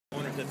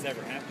that's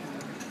ever happened.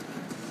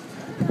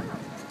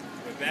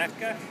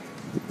 Rebecca,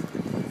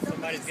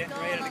 somebody's getting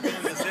ready to go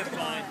on the zip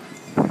line.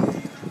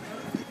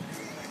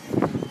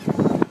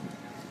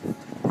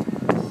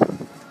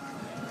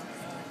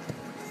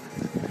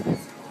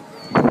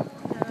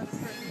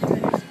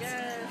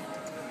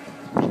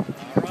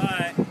 All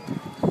right.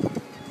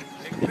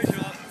 Big push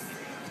up.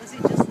 Does he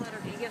just let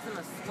her? He gives him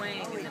a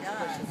swing and then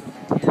pushes him.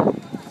 Yeah.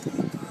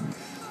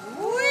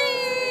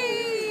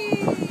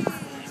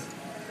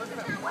 Look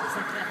at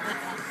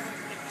him.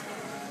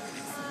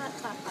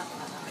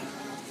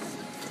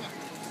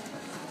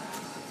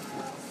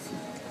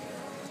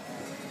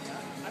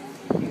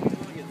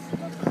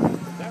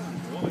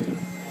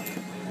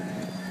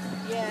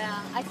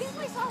 Yeah, I think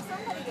we saw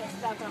somebody get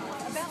stuck on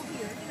one about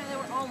here. You know, they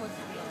were almost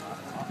here.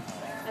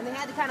 And they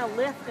had to kind of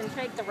lift and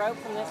shake the rope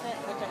from this end,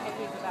 which I think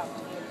was about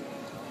to do.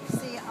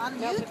 See,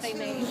 on Nope, if they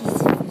made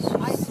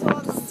YouTube, I saw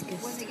them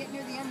when they get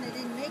near the end, they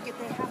didn't make it.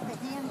 They have to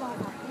hand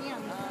over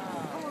hand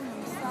pulling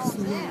themselves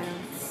in.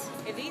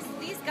 If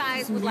these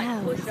guys would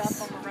like push up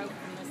on the rope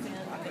from this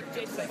end, they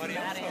did from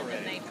that end, and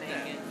they'd make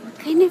it. What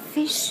kind of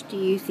fish do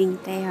you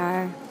think they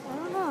are? I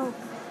don't know.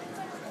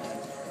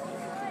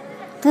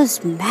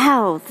 Those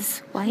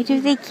mouths. Why do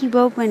they keep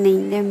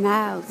opening their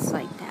mouths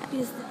like that?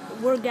 Because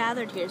we're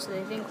gathered here, so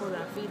they think we're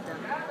going to feed them.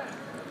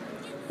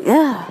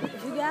 Yeah.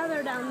 If you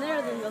gather down there,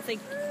 then they'll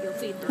think you'll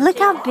feed them. Look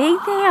too. how big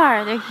they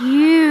are. They're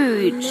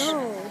huge.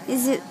 No.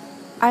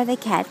 Are they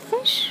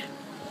catfish?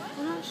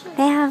 I'm not sure.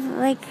 They have,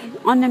 like,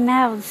 on their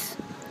mouths,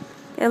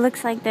 it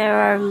looks like there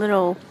are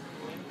little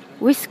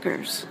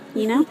whiskers,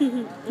 you know?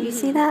 You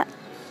see that?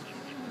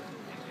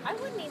 I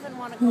wouldn't even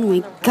want to go Oh on my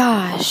the rope.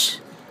 gosh.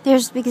 They're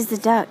as big as the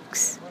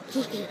ducks.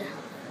 You just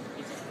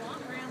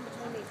walk around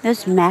between these.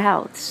 Those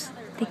mouths.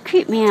 They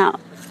creep me out.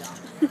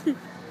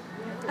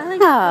 I like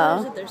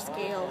Oh. the colors of their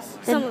scales.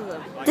 Some of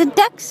them. The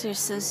ducks are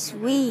so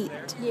sweet.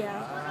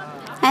 Yeah.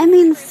 I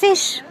mean,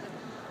 fish.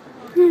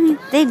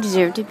 They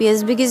deserve to be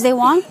as big as they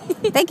want.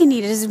 They can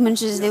eat as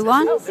much as they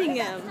want. Sing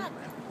them.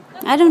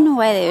 I don't know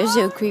why they're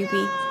so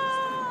creepy.